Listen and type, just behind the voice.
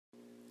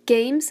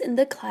Games in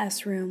the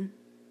classroom.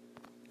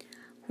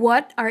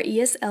 What are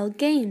ESL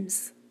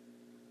games?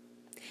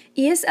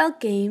 ESL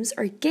games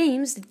are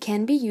games that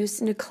can be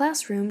used in a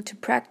classroom to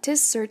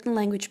practice certain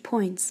language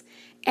points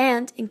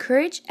and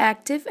encourage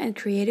active and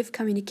creative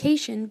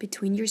communication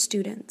between your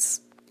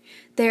students.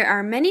 There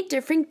are many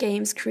different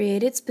games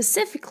created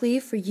specifically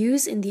for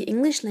use in the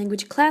English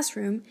language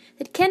classroom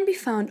that can be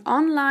found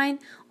online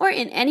or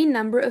in any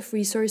number of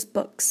resource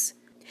books.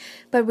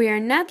 But we are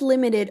not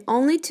limited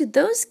only to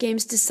those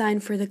games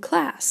designed for the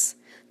class.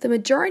 The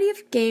majority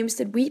of games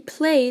that we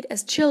played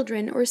as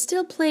children or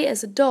still play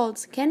as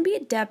adults can be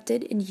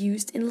adapted and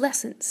used in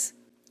lessons.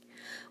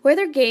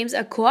 Whether games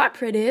are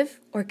cooperative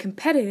or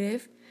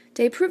competitive,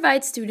 they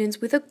provide students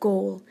with a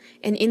goal,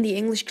 and in the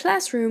English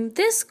classroom,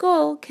 this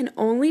goal can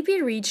only be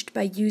reached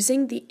by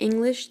using the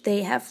English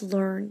they have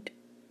learned.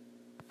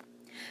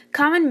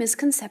 Common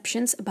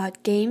misconceptions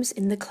about games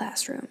in the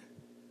classroom.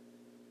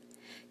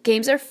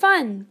 Games are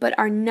fun, but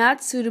are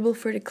not suitable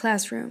for the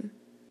classroom.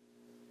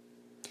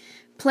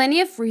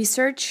 Plenty of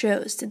research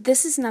shows that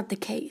this is not the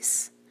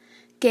case.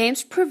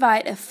 Games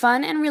provide a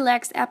fun and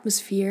relaxed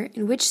atmosphere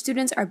in which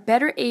students are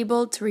better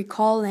able to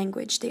recall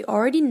language they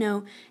already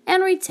know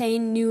and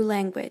retain new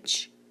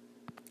language.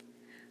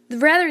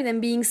 Rather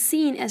than being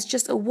seen as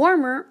just a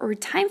warmer or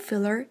time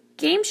filler,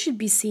 games should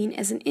be seen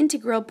as an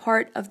integral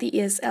part of the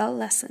ESL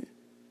lesson.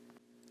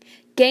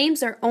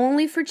 Games are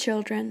only for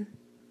children.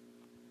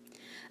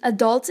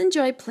 Adults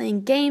enjoy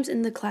playing games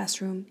in the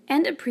classroom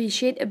and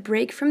appreciate a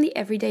break from the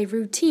everyday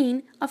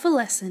routine of a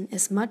lesson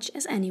as much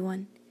as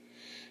anyone.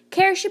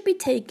 Care should be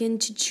taken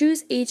to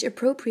choose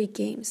age-appropriate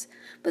games,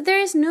 but there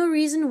is no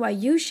reason why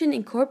you shouldn't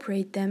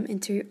incorporate them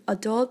into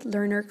adult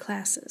learner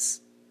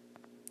classes.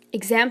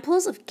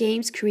 Examples of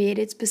games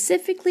created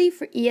specifically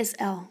for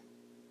ESL: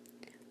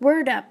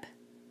 Word Up,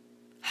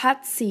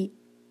 Hot Seat,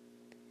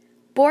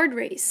 Board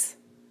Race,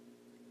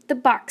 The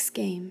Box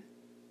Game.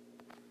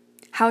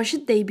 How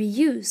should they be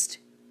used?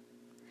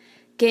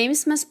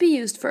 Games must be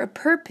used for a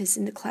purpose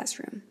in the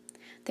classroom.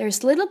 There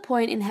is little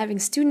point in having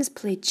students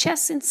play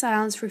chess in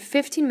silence for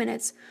 15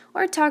 minutes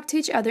or talk to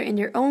each other in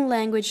their own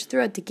language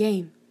throughout the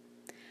game.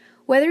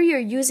 Whether you're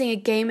using a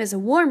game as a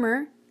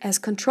warmer, as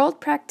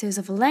controlled practice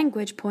of a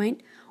language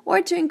point,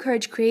 or to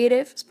encourage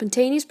creative,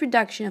 spontaneous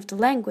production of the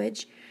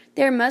language,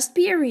 there must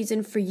be a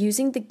reason for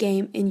using the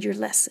game in your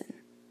lesson.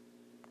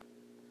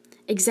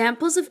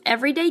 Examples of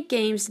everyday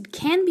games that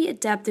can be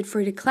adapted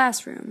for the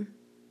classroom: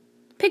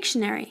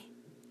 Pictionary,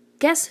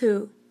 Guess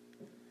Who,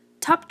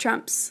 Top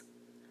Trumps,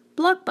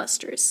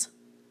 Blockbusters,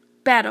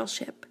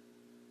 Battleship.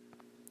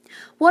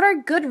 What are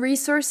good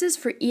resources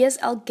for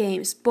ESL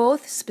games,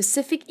 both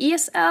specific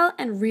ESL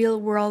and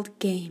real-world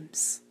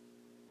games?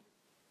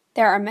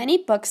 There are many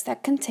books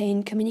that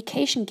contain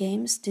communication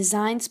games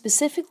designed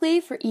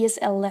specifically for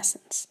ESL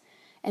lessons,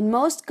 and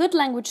most good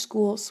language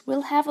schools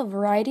will have a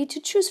variety to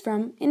choose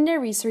from in their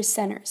resource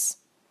centers.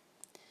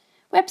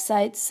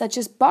 Websites such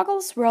as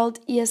Boggles World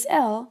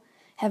ESL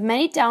have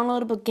many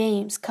downloadable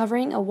games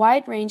covering a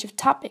wide range of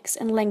topics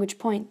and language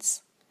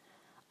points.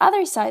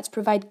 Other sites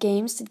provide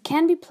games that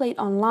can be played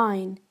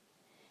online.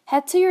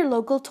 Head to your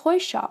local toy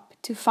shop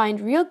to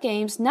find real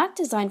games not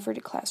designed for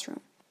the classroom.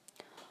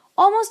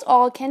 Almost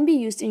all can be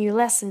used in your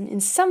lesson in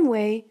some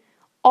way.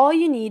 All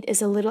you need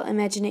is a little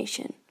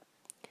imagination.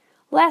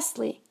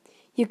 Lastly,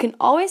 you can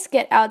always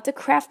get out the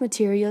craft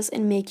materials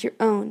and make your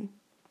own.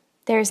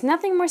 There is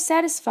nothing more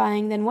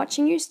satisfying than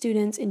watching your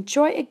students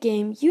enjoy a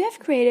game you have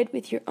created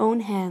with your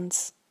own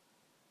hands.